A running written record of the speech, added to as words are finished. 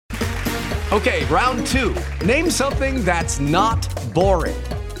Okay, round two. Name something that's not boring.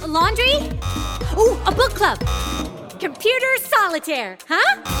 A laundry? Ooh, a book club. Computer solitaire,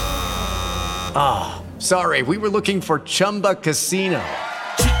 huh? Ah, sorry, we were looking for Chumba Casino.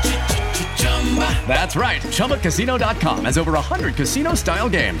 That's right, ChumbaCasino.com has over 100 casino-style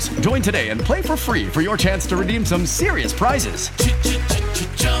games. Join today and play for free for your chance to redeem some serious prizes.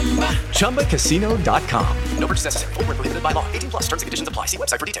 ChumbaCasino.com. No purchase necessary. Void where prohibited by law. 18 plus. Terms and conditions apply. See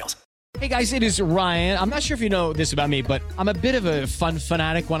website for details. Hey guys, it is Ryan. I'm not sure if you know this about me, but I'm a bit of a fun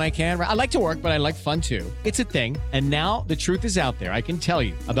fanatic when I can. I like to work, but I like fun too. It's a thing. And now the truth is out there. I can tell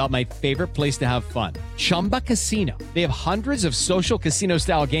you about my favorite place to have fun. Chumba Casino. They have hundreds of social casino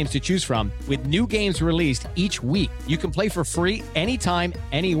style games to choose from with new games released each week. You can play for free anytime,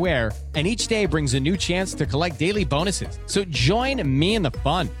 anywhere. And each day brings a new chance to collect daily bonuses. So join me in the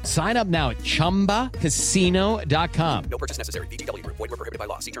fun. Sign up now at ChumbaCasino.com. No purchase necessary. VGW. Void where prohibited by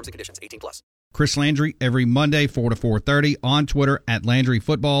law. See terms and conditions. 18 plus. Chris Landry every Monday, 4 to 4:30 on Twitter at Landry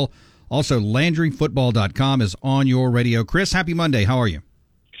Football. Also, LandryFootball.com is on your radio. Chris, happy Monday. How are you?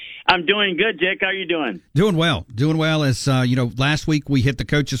 I'm doing good, Jake. How are you doing? Doing well. Doing well. As last week we hit the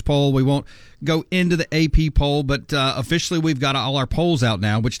coaches poll. We won't go into the AP poll, but officially we've got all our polls out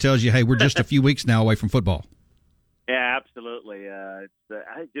now, which tells you, hey, we're just a few weeks now away from football. Yeah, absolutely. I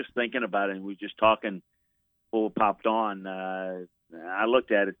was just thinking about it, and we were just talking before it popped on. I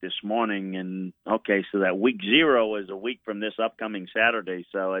looked at it this morning, and okay, so that week 0 is a week from this upcoming Saturday,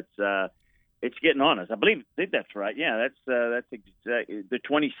 so it's getting on us. I think that's right. Yeah, that's the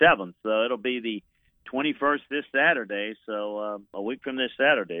 27th. So it'll be the 21st this Saturday. So a week from this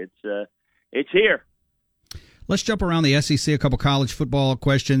Saturday, it's here. Let's jump around the SEC. A couple college football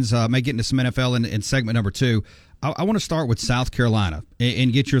questions. May get into some NFL in segment number 2. I want to start with South Carolina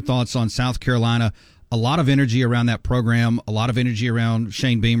and get your thoughts on South Carolina. A lot of energy around that program. A lot of energy around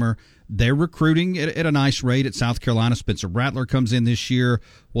Shane Beamer. They're recruiting at a nice rate at South Carolina. Spencer Rattler comes in this year.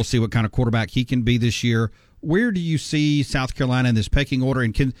 We'll see what kind of quarterback he can be this year. Where do you see South Carolina in this pecking order?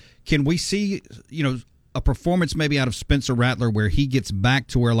 And can we see, a performance maybe out of Spencer Rattler where he gets back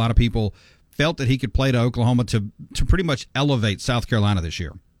to where a lot of people felt that he could play to Oklahoma to pretty much elevate South Carolina this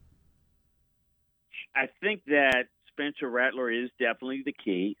year? I think that Spencer Rattler is definitely the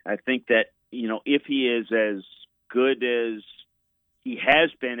key. I think that, if he is as good as he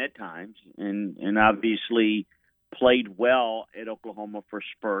has been at times, and obviously played well at Oklahoma for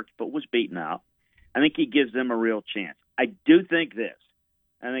spurts, but was beaten out, I think he gives them a real chance. I do think this.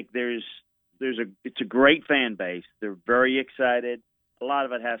 I think it's a great fan base. They're very excited. A lot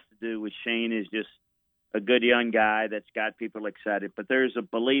of it has to do with Shane is just a good young guy that's got people excited. But there's a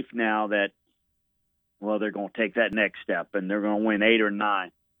belief now that, well, they're going to take that next step and they're going to win 8 or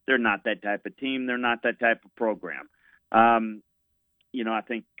 9. They're not that type of team. They're not that type of program. I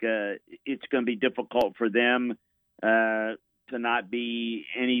think it's going to be difficult for them to not be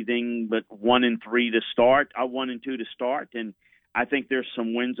anything but 1-3 to start, 1-2 to start. And I think there's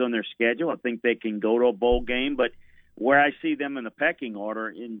some wins on their schedule. I think they can go to a bowl game. But where I see them in the pecking order,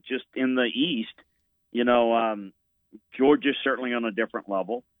 in the East, Georgia's certainly on a different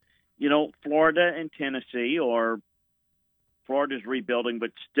level. Florida and Tennessee, or Florida's rebuilding,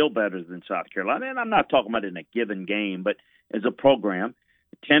 but still better than South Carolina. And I'm not talking about in a given game, but as a program.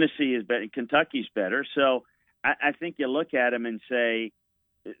 Tennessee is better. Kentucky's better. So I think you look at them and say,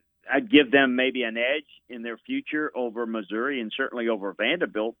 I'd give them maybe an edge in their future over Missouri and certainly over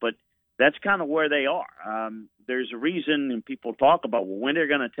Vanderbilt, but that's kind of where they are. There's a reason, and people talk about, when they're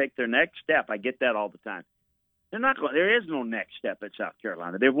going to take their next step. I get that all the time. There is no next step at South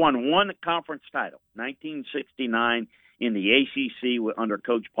Carolina. They've won one conference title, 1969 in the ACC under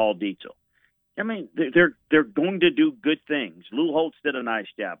Coach Paul Dietzel. I mean, they're going to do good things. Lou Holtz did a nice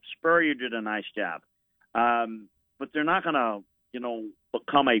job. Spurrier did a nice job. But they're not going to,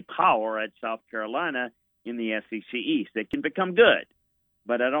 become a power at South Carolina in the SEC East. They can become good,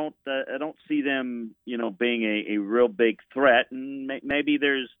 but I don't see them, being a real big threat. And maybe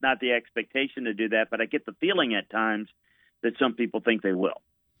there's not the expectation to do that, but I get the feeling at times that some people think they will.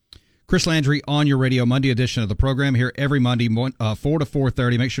 Chris Landry on your radio, Monday edition of the program, here every Monday, 4 to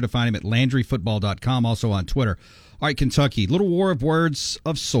 4:30. Make sure to find him at LandryFootball.com, also on Twitter. All right, Kentucky, little war of words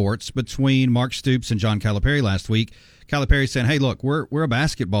of sorts between Mark Stoops and John Calipari last week. Calipari saying, hey, look, we're a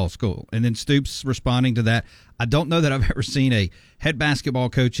basketball school. And then Stoops responding to that. I don't know that I've ever seen a head basketball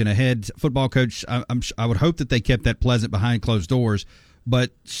coach and a head football coach. I would hope that they kept that pleasant behind closed doors.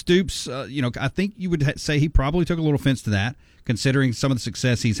 But Stoops, I think you would say he probably took a little offense to that, considering some of the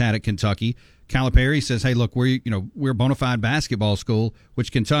success he's had at Kentucky. Calipari says, hey, look, we're a bona fide basketball school,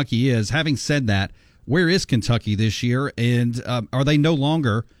 which Kentucky is. Having said that, where is Kentucky this year? And are they no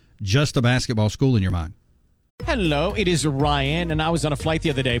longer just a basketball school in your mind. Hello, it is Ryan, and I was on a flight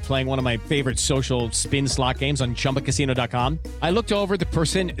the other day playing one of my favorite social spin slot games on ChumbaCasino.com. I looked over at the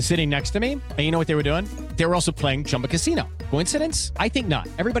person sitting next to me, and you know what they were doing? They were also playing Chumba Casino. Coincidence? I think not.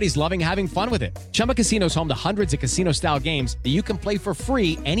 Everybody's loving having fun with it. Chumba Casino is home to hundreds of casino-style games that you can play for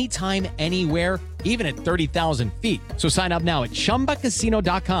free anytime, anywhere, even at 30,000 feet. So sign up now at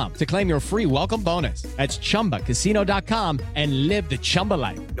ChumbaCasino.com to claim your free welcome bonus. That's ChumbaCasino.com and live the Chumba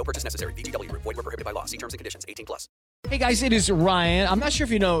life. No purchase necessary. VGW. Void where prohibited by law. See terms and conditions. 18+. Hey guys, it is Ryan. I'm not sure if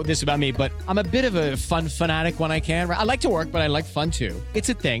you know this about me, but I'm a bit of a fun fanatic when I can. I like to work, but I like fun too. It's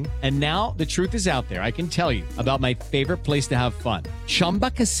a thing. And now the truth is out there. I can tell you about my favorite place to have fun. Chumba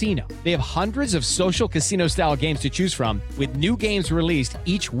Casino. They have hundreds of social casino style games to choose from with new games released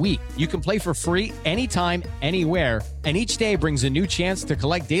each week. You can play for free anytime, anywhere. And each day brings a new chance to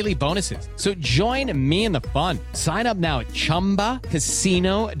collect daily bonuses. So join me in the fun. Sign up now at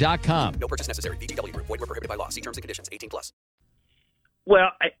ChumbaCasino.com. No purchase necessary. VGW. Void where prohibited by law. See terms and conditions. 18+. Well,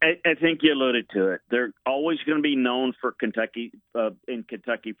 I think you alluded to it. They're always going to be known for Kentucky in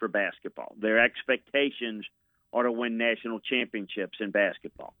Kentucky for basketball. Their expectations are to win national championships in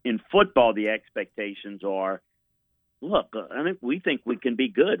basketball. In football, the expectations are, look, we think we can be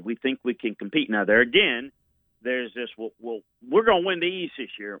good. We think we can compete. Now, there again, there's this, well, we're going to win the East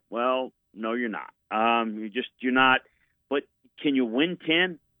this year. Well, no, you're not. You're not. But can you win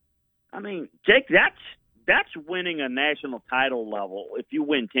 10? I mean, Jake, that's winning a national title level. If you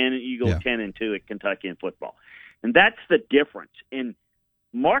win 10, you go 10-2 at Kentucky in football. And that's the difference. And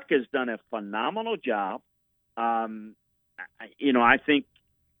Mark has done a phenomenal job. I think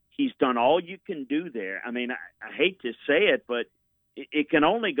he's done all you can do there. I mean, I hate to say it, but it can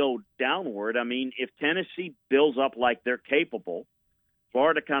only go downward. I mean, if Tennessee builds up like they're capable,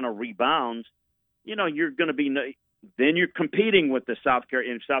 Florida kind of rebounds, you're going to be – then you're competing with the South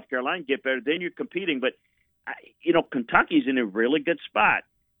Carolina. If South Carolina get better, then you're competing. But, Kentucky's in a really good spot.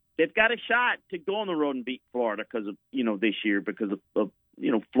 They've got a shot to go on the road and beat Florida because of, this year, because of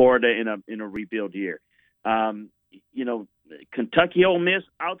Florida in a rebuild year. Kentucky, Ole Miss,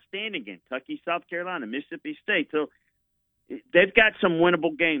 outstanding game. Kentucky, South Carolina, Mississippi State. So they've got some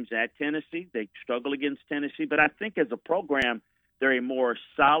winnable games at Tennessee. They struggle against Tennessee. But I think as a program, they're a more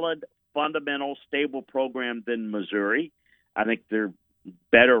solid, fundamental, stable program than Missouri. I think they're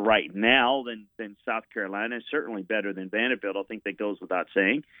better right now than South Carolina, certainly better than Vanderbilt. I think that goes without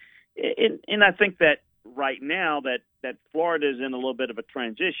saying. And I think that right now that Florida is in a little bit of a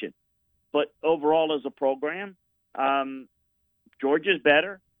transition. But overall as a program, Georgia's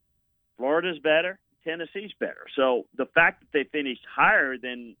better, Florida's better, Tennessee's better. So the fact that they finished higher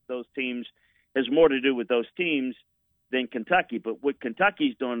than those teams has more to do with those teams than Kentucky. But what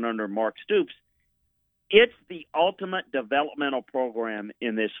Kentucky's doing under Mark Stoops, it's the ultimate developmental program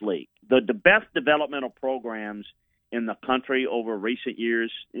in this league. The best developmental programs in the country over recent years,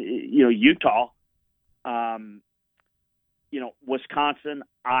 Utah, Wisconsin,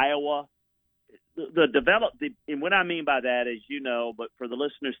 Iowa. And what I mean by that is, but for the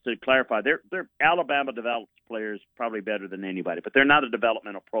listeners to clarify, they're Alabama develops players probably better than anybody, but they're not a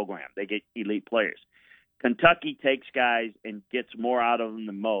developmental program. They get elite players. Kentucky takes guys and gets more out of them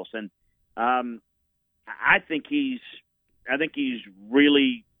than most, and I think he's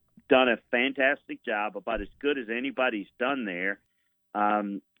really done a fantastic job, about as good as anybody's done there.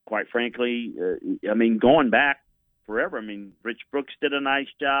 Quite frankly, going back forever. Rich Brooks did a nice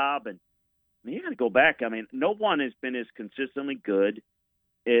job, and you got to go back. No one has been as consistently good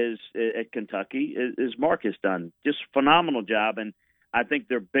as at Kentucky as Mark has done. Just phenomenal job, and I think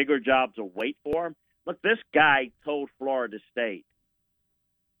there are bigger jobs await for him. Look, this guy told Florida State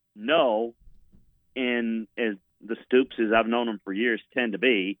no, and as the Stoops, as I've known him for years, tend to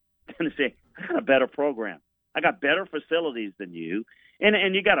be, and say, I got a better program. I got better facilities than you,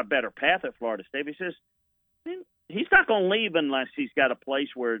 and you got a better path at Florida State. He says, he's not going to leave unless he's got a place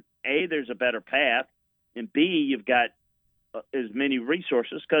where, A, there's a better path, and B, you've got as many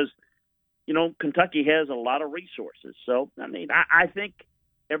resources, because, Kentucky has a lot of resources. So, I think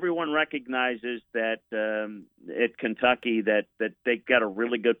everyone recognizes that at Kentucky that they've got a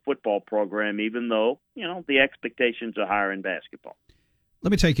really good football program, even though, the expectations are higher in basketball. Let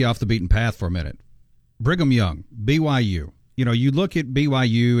me take you off the beaten path for a minute. Brigham Young, BYU. You look at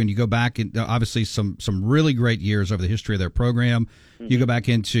BYU and you go back, and obviously some really great years over the history of their program. Mm-hmm. You go back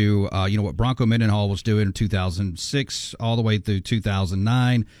into, what Bronco Mendenhall was doing in 2006 all the way through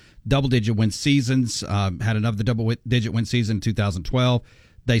 2009. Double-digit win seasons, had another double-digit win season in 2012.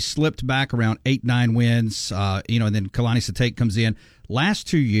 They slipped back around 8-9 wins, and then Kalani Sitake comes in. Last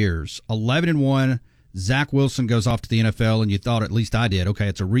 2 years, 11-1. Zach Wilson goes off to the NFL, and you thought, at least I did, okay,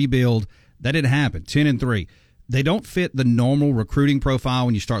 it's a rebuild. That didn't happen. 10-3. They don't fit the normal recruiting profile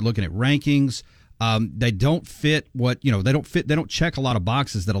when you start looking at rankings. They don't fit what, they don't check a lot of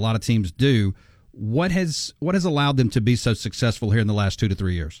boxes that a lot of teams do. What has allowed them to be so successful here in the last 2 to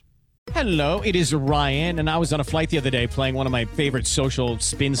 3 years? Hello, it is Ryan, and I was on a flight the other day playing one of my favorite social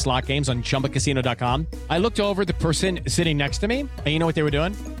spin slot games on ChumbaCasino.com. I looked over at the person sitting next to me, and you know what they were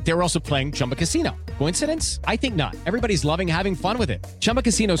doing? They were also playing Chumba Casino. Coincidence? I think not. Everybody's loving having fun with it. Chumba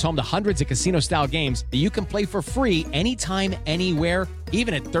Casino is home to hundreds of casino-style games that you can play for free anytime, anywhere,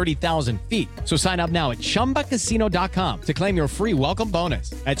 even at 30,000 feet. So sign up now at ChumbaCasino.com to claim your free welcome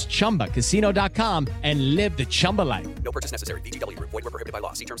bonus. That's ChumbaCasino.com and live the Chumba life. No purchase necessary. VGW Group. Void where prohibited by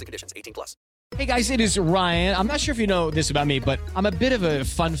law. See terms and conditions. 18+. Hey guys, it is Ryan. I'm not sure if you know this about me, but I'm a bit of a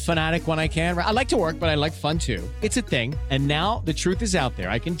fun fanatic when I can. I like to work, but I like fun too. It's a thing. And now the truth is out there.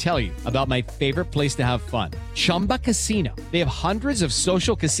 I can tell you about my favorite place to have fun. Chumba Casino. They have hundreds of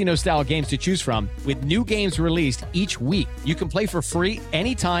social casino style games to choose from with new games released each week. You can play for free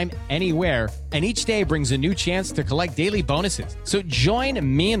anytime, anywhere. And each day brings a new chance to collect daily bonuses. So join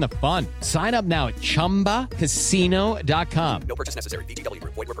me in the fun. Sign up now at ChumbaCasino.com. No purchase necessary. VGW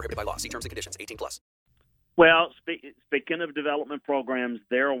Group. Void where prohibited by law. See terms and conditions. 18+. Well, speaking of development programs,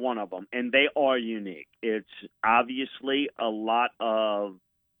 they're one of them, and they are unique. It's obviously a lot of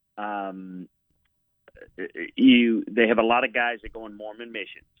they have a lot of guys that go in Mormon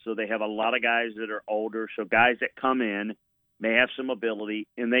mission, so they have a lot of guys that are older, so guys that come in may have some ability,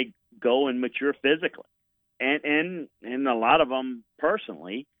 and they go and mature physically, and a lot of them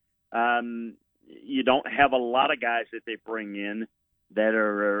personally. You don't have a lot of guys that they bring in that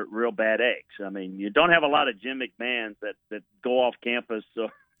are real bad eggs. I mean, you don't have a lot of Jim McMahons that go off campus or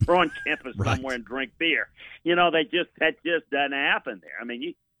on campus Right. somewhere and drink beer. That just doesn't happen there. I mean,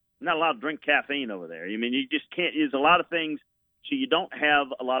 you're not allowed to drink caffeine over there. I mean, you just can't. There's a lot of things, so you don't have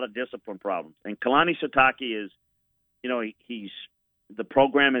a lot of discipline problems. And Kalani Sitake is, he's the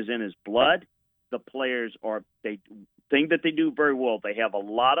program is in his blood. The players thing that they do very well. They have a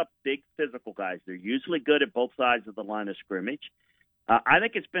lot of big physical guys. They're usually good at both sides of the line of scrimmage. I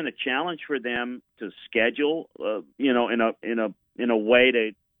think it's been a challenge for them to schedule, in a way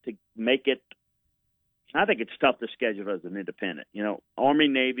to make it. I think it's tough to schedule as an independent. Army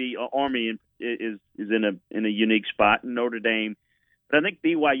is in a unique spot, and Notre Dame. But I think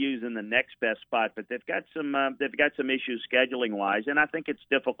BYU's in the next best spot. But they've got some issues scheduling wise, and I think it's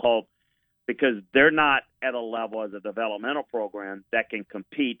difficult because they're not at a level as a developmental program that can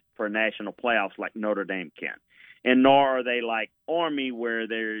compete for national playoffs like Notre Dame can. And nor are they like Army, where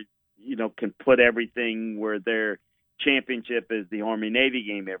they're, can put everything where their championship is the Army-Navy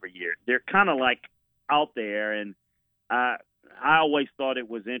game every year. They're kind of like out there, and I always thought it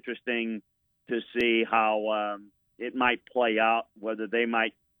was interesting to see how it might play out, whether they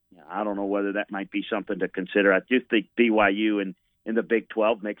might, I don't know whether that might be something to consider. I just think BYU in the Big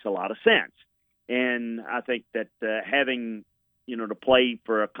 12 makes a lot of sense. And I think that having, to play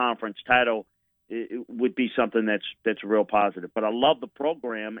for a conference title, it would be something that's real positive. But I love the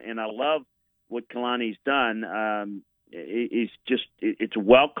program, and I love what Kalani's done. It's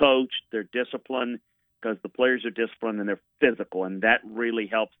well coached. They're disciplined because the players are disciplined and they're physical, and that really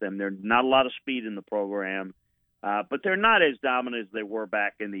helps them. There's not a lot of speed in the program, but they're not as dominant as they were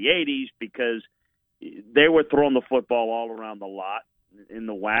back in the 80s because they were throwing the football all around the lot in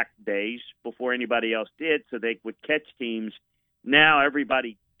the WAC days before anybody else did, so they would catch teams. Now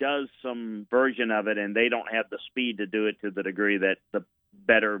everybody does some version of it, and they don't have the speed to do it to the degree that the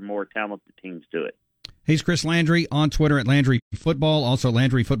better, more talented teams do it. He's Chris Landry on Twitter at Landry Football, also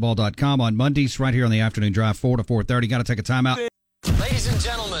LandryFootball.com on Mondays right here on the Afternoon Drive, 4 to 4:30. Got to take a timeout. Ladies and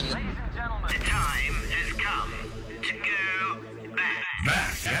gentlemen, the time has come to go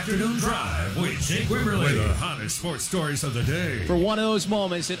back. Afternoon Drive with Jake Wimberly. With the hottest sports stories of the day. For one of those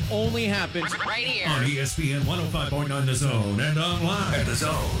moments, it only happens right here On ESPN 105.9 The Zone and online at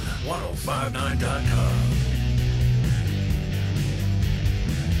TheZone1059.com.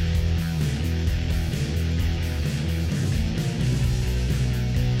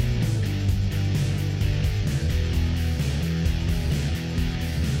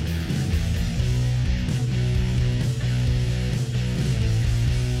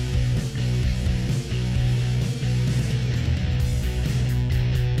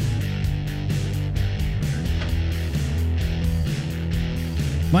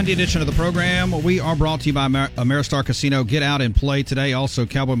 Monday edition of the program. We are brought to you by Ameristar Casino. Get out and play today. Also,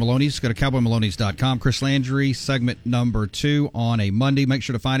 Cowboy Maloney's. Go to CowboyMaloney's.com. Chris Landry, segment number 2 on a Monday. Make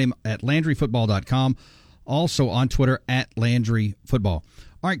sure to find him at LandryFootball.com. Also on Twitter at Landry Football.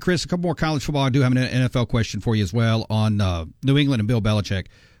 All right, Chris, a couple more college football. I do have an NFL question for you as well on New England and Bill Belichick.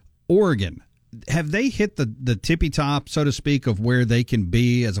 Oregon, have they hit the tippy top, so to speak, of where they can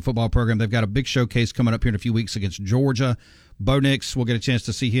be as a football program? They've got a big showcase coming up here in a few weeks against Georgia. Bo Nix, we'll get a chance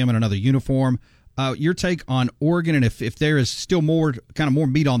to see him in another uniform. Your take on Oregon, and if there is still more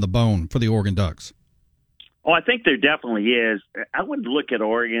meat on the bone for the Oregon Ducks? Oh, I think there definitely is. I would look at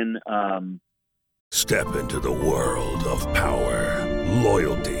Oregon. Step into the world of power,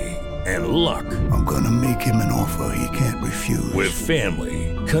 loyalty, and luck. I'm going to make him an offer he can't refuse. With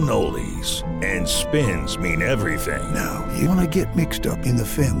family, cannolis, and spins mean everything. Now, you want to get mixed up in the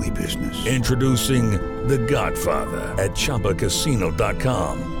family business. Introducing The Godfather at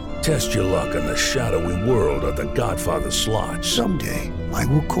ChumbaCasino.com. Test your luck in the shadowy world of The Godfather slot. Someday, I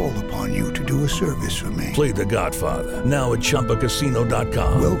will call upon you to do a service for me. Play The Godfather now at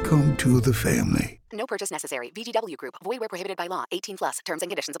ChumbaCasino.com. Welcome to the family. No purchase necessary. VGW Group. Void where prohibited by law. 18+. Terms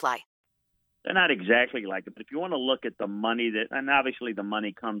and conditions apply. They're not exactly like it, but if you want to look at the money and obviously the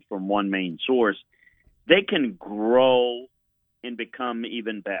money comes from one main source, they can grow and become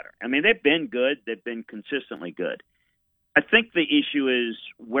even better. I mean, they've been good. They've been consistently good. I think the issue is,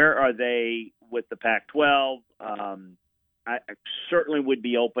 where are they with the Pac-12? I certainly would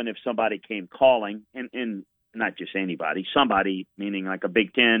be open if somebody came calling, and not just anybody, somebody, meaning like a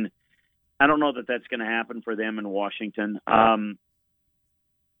Big Ten. I don't know that that's going to happen for them in Washington.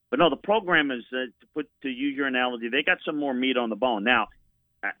 But no, the program is, to use your analogy, they got some more meat on the bone. Now,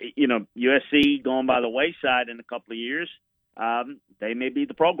 USC going by the wayside in a couple of years, they may be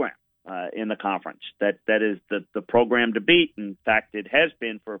the program in the conference. That is the program to beat. In fact, it has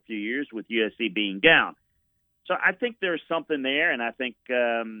been for a few years with USC being down. So I think there's something there, and I think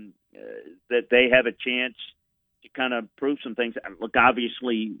that they have a chance to kind of prove some things. Look,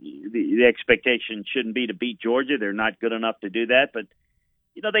 obviously, the expectation shouldn't be to beat Georgia. They're not good enough to do that. But,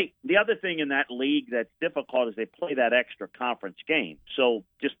 the other thing in that league that's difficult is they play that extra conference game. So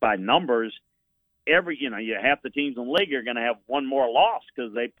just by numbers, half the teams in the league are going to have one more loss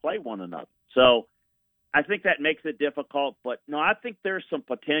because they play one another. So I think that makes it difficult. But, no, I think there's some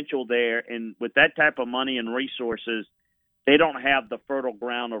potential there. And with that type of money and resources, they don't have the fertile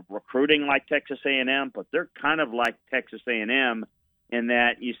ground of recruiting like Texas A&M, but they're kind of like Texas A&M in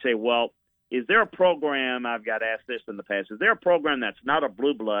that you say, well, is there a program, I've got asked this in the past, is there a program that's not a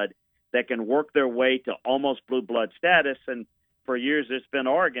blue blood that can work their way to almost blue blood status? And for years it's been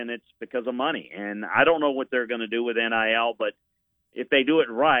Oregon. It's because of money. And I don't know what they're going to do with NIL, but if they do it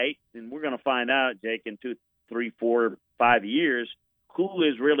right, then we're going to find out, Jake, in 2, 3, 4, 5 years, who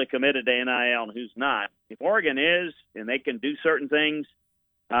is really committed to NIL and who's not. If Oregon is, and they can do certain things,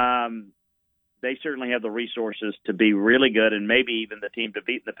 they certainly have the resources to be really good and maybe even the team to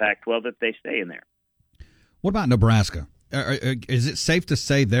beat in the Pac-12 if they stay in there. What about Nebraska? Is it safe to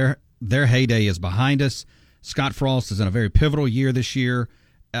say their heyday is behind us? Scott Frost is in a very pivotal year this year.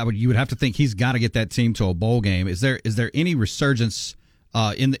 You would have to think he's got to get that team to a bowl game. Is there any resurgence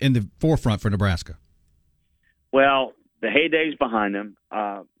in the forefront for Nebraska? Well, the heyday's behind them.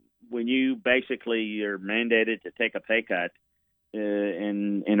 When you basically are mandated to take a pay cut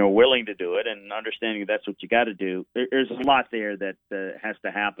and are willing to do it and understanding that's what you got to do, there's a lot there that has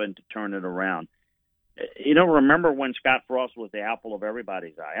to happen to turn it around. Remember when Scott Frost was the apple of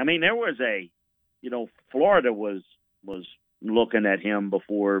everybody's eye? I mean, there was Florida was looking at him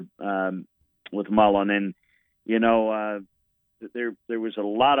before with Mullen, and there was a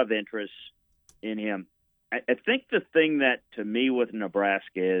lot of interest in him. I think the thing that, to me, with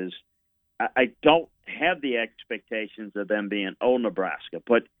Nebraska is I don't have the expectations of them being old Nebraska.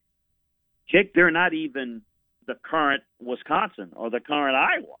 But, Jake, they're not even the current Wisconsin or the current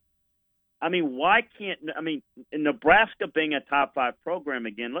Iowa. I mean, Nebraska being a top 5 program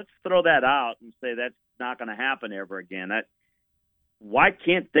again, let's throw that out and say that's not going to happen ever again. Why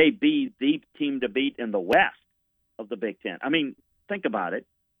can't they be the team to beat in the West of the Big Ten? I mean, think about it.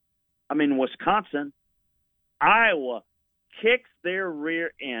 I mean, Wisconsin, Iowa kicks their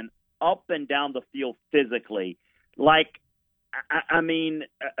rear end up and down the field physically. Like,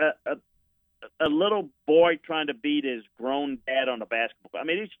 a little boy trying to beat his grown dad on a basketball. I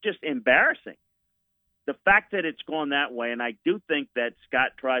mean, it's just embarrassing. The fact that it's gone that way, and I do think that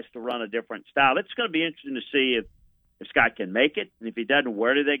Scott tries to run a different style. It's going to be interesting to see if Scott can make it, and if he doesn't,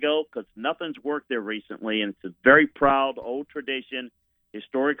 where do they go? Because nothing's worked there recently, and it's a very proud, old tradition,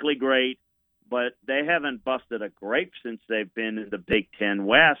 historically great, but they haven't busted a grape since they've been in the Big Ten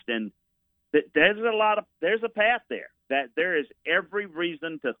West, and there's a path there. That there is every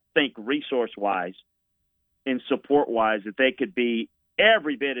reason to think resource-wise and support-wise that they could be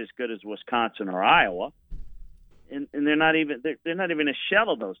every bit as good as Wisconsin or Iowa. and they're not even a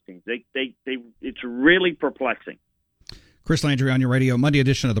shell of those teams. It's really perplexing. Chris Landry on your radio, Monday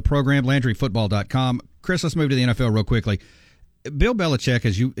edition of the program, LandryFootball.com. Chris, let's move to the NFL real quickly. Bill Belichick,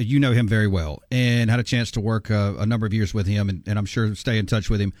 as you know him very well, and had a chance to work a number of years with him, and I'm sure stay in touch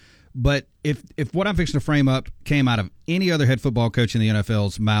with him. But if what I'm fixing to frame up came out of any other head football coach in the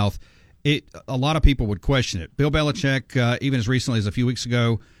NFL's mouth, a lot of people would question it. Bill Belichick, even as recently as a few weeks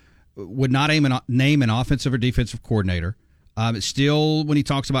ago, would not name an offensive or defensive coordinator. Still, when he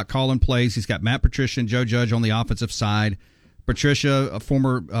talks about calling plays, he's got Matt Patricia and Joe Judge on the offensive side. Patricia, a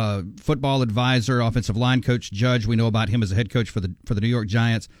former football advisor, offensive line coach. Judge, we know about him as a head coach for the New York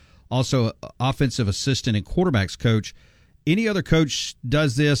Giants. Also, offensive assistant and quarterbacks coach. Any other coach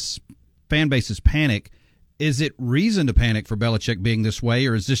does this, fan bases panic. Is it reason to panic for Belichick being this way,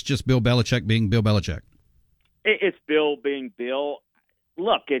 or is this just Bill Belichick being Bill Belichick? It's Bill being Bill.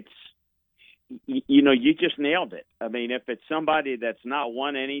 Look, you just nailed it. I mean, if it's somebody that's not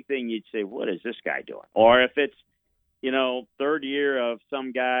won anything, you'd say, what is this guy doing? Or if it's, third year of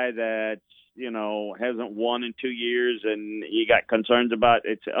some guy that, hasn't won in 2 years and you got concerns about,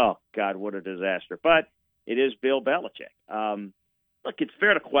 it's, oh, God, what a disaster. But it is Bill Belichick. Look, it's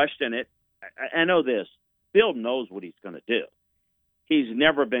fair to question it. I know this. Bill knows what he's going to do. He's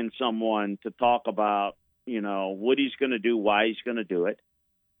never been someone to talk about, what he's going to do, why he's going to do it.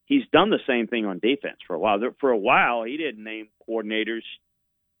 He's done the same thing on defense for a while. For a while, he didn't name coordinators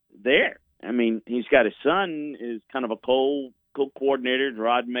there. I mean, he's got his son is kind of a co-coordinator,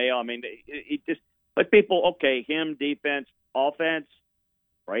 Rod Mayo. I mean, but people, okay, him, defense, offense,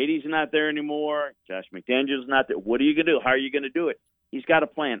 Brady's not there anymore. Josh McDaniels not there. What are you going to do? How are you going to do it? He's got a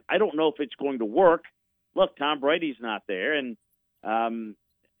plan. I don't know if it's going to work. Look, Tom Brady's not there. And,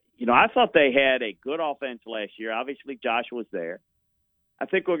 I thought they had a good offense last year. Obviously, Josh was there. I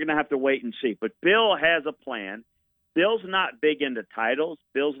think we're going to have to wait and see. But Bill has a plan. Bill's not big into titles.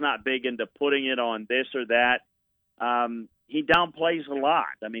 Bill's not big into putting it on this or that. He downplays a lot.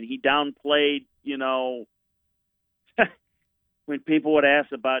 I mean, he downplayed, when people would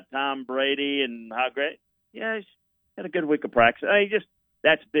ask about Tom Brady and how great, he's had a good week of practice.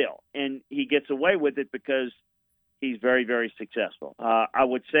 That's Bill. And he gets away with it because he's very, very successful. I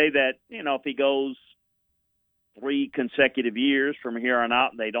would say that, if he goes 3 consecutive years from here on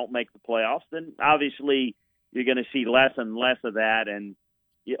out and they don't make the playoffs, then obviously you're going to see less and less of that,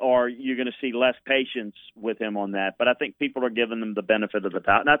 or you're going to see less patience with him on that. But I think people are giving him the benefit of the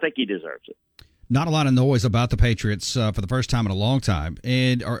doubt, and I think he deserves it. Not a lot of noise about the Patriots for the first time in a long time.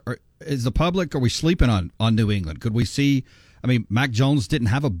 And is the public, are we sleeping on New England? Could we see, Mac Jones didn't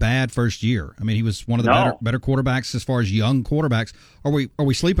have a bad first year. I mean, he was one of the better quarterbacks as far as young quarterbacks. Are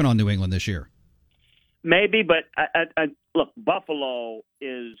we sleeping on New England this year? Maybe, but I look, Buffalo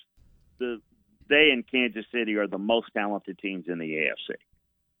is they and Kansas City are the most talented teams in the AFC.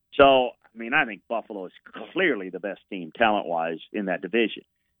 So, I think Buffalo is clearly the best team talent-wise in that division.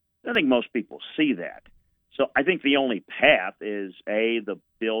 I think most people see that. So I think the only path is, the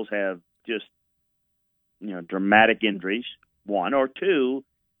Bills have just, dramatic injuries, one, or two,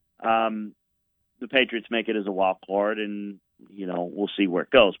 the Patriots make it as a wild card, and, we'll see where it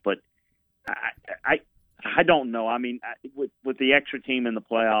goes. But I don't know. With the extra team in the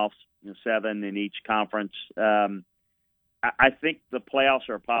playoffs, 7 in each conference, I think the playoffs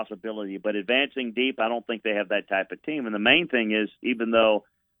are a possibility. But advancing deep, I don't think they have that type of team. And the main thing is, even though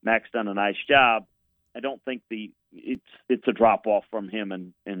Mac's done a nice job, I don't think it's a drop off from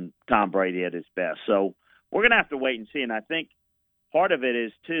him and Tom Brady at his best. So we're going to have to wait and see. And I think part of it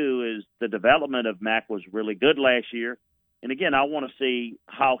is the development of Mac was really good last year. And again, I want to see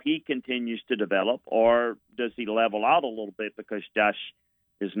how he continues to develop, or does he level out a little bit because Josh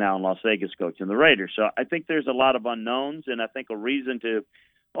is now in Las Vegas coaching the Raiders. So I think there's a lot of unknowns, and I think a reason to,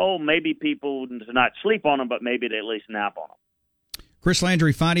 maybe people to not sleep on him, but maybe to at least nap on him. Chris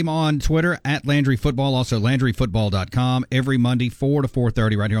Landry, find him on Twitter at Landry Football, also LandryFootball.com, every Monday, 4 to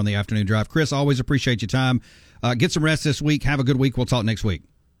 4:30 right here on the Afternoon Drive. Chris, always appreciate your time. Get some rest this week. Have a good week. We'll talk next week.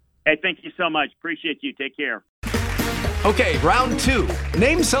 Hey, thank you so much. Appreciate you. Take care. Okay, round 2.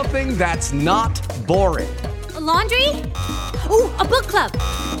 Name something that's not boring. A laundry? Ooh, a book club.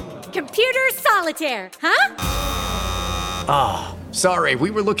 Computer solitaire, huh? Sorry,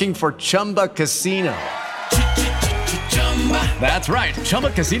 we were looking for Chumba Casino. That's right.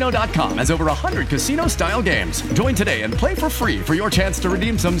 ChumbaCasino.com has over 100 casino-style games. Join today and play for free for your chance to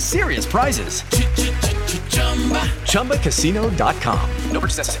redeem some serious prizes. ChumbaCasino.com. No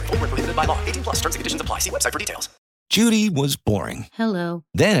purchase necessary. Void where prohibited by law. 18+. Terms and conditions apply. See website for details. Judy was boring. Hello.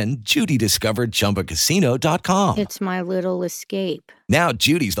 Then Judy discovered ChumbaCasino.com. It's my little escape. Now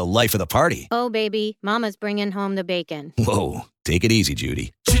Judy's the life of the party. Oh, baby, mama's bringing home the bacon. Whoa, take it easy,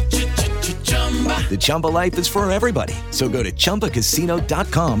 Judy. The Chumba life is for everybody. So go to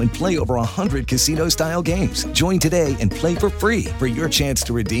ChumbaCasino.com and play over 100 casino-style games. Join today and play for free for your chance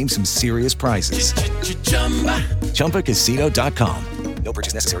to redeem some serious prizes. ChumbaCasino.com. No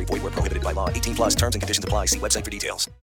purchase necessary. Void where prohibited by law. 18 plus terms and conditions apply. See website for details.